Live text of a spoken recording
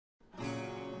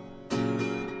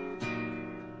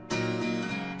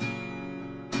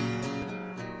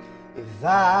If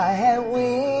I had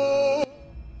wings,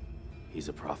 He's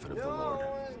a prophet of the Lord.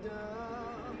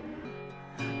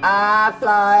 I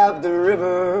fly up the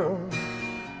river.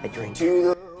 I drink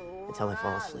To until I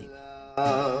fall asleep.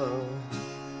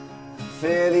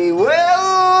 fare thee well,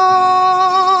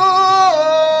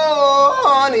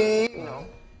 honey. You know,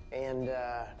 and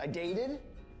I dated.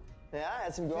 Yeah, I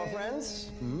had some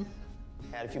girlfriends.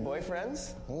 Had a few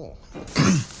boyfriends. Oh.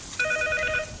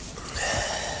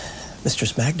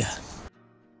 Mistress Magda.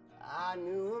 I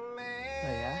knew a man. Oh,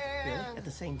 yeah? Really? At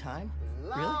the same time?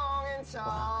 Really? Long and tall.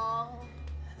 Wow.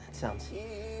 That sounds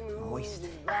moist.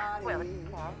 Well, it's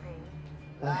small thing.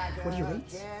 What are your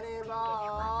rates?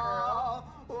 Cannonball.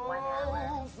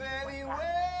 Oh, fare thee well.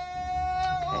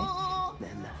 Okay.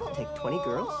 Then take 20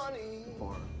 girls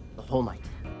for the whole night.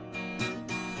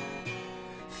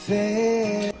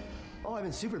 Fair. Oh, I've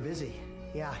been super busy.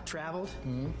 Yeah, traveled.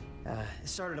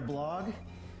 Started a blog.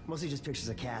 Mostly just pictures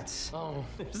of cats. Oh.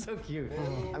 They're so cute.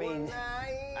 I mean,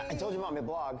 I told you about my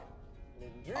blog.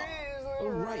 Oh,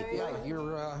 right. Yeah,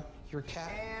 your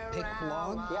cat pic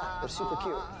blog. Yeah, they're super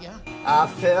cute. Yeah. I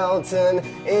felt an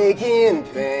aching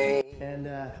pain. And,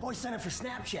 I signed up for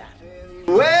Snapchat.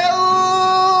 Well,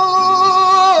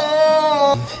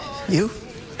 You?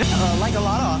 Like a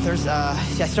lot of authors, I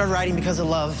started writing because of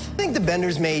love. I think the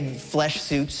Benders made flesh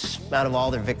suits out of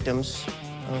all their victims.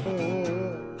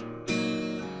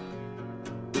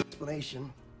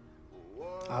 Explanation.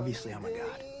 Obviously, I'm a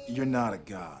god. You're not a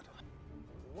god.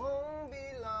 won't be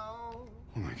long.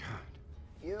 Oh my God.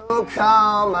 You'll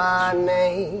call my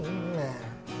name.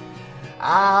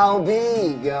 I'll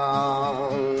be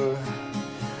gone.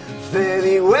 Fare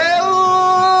thee well,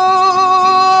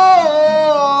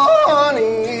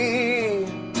 honey.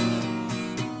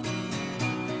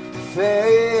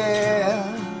 Fare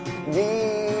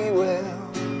thee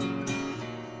well.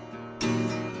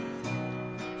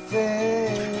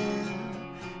 Fare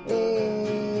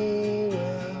thee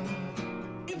well.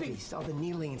 All the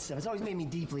kneeling and stuff. It's always made me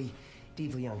deeply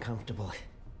uncomfortable.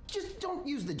 Just don't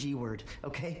use the G word,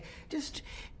 okay? Just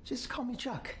call me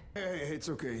Chuck. Hey, it's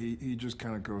okay. He just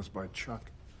kind of goes by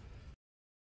Chuck.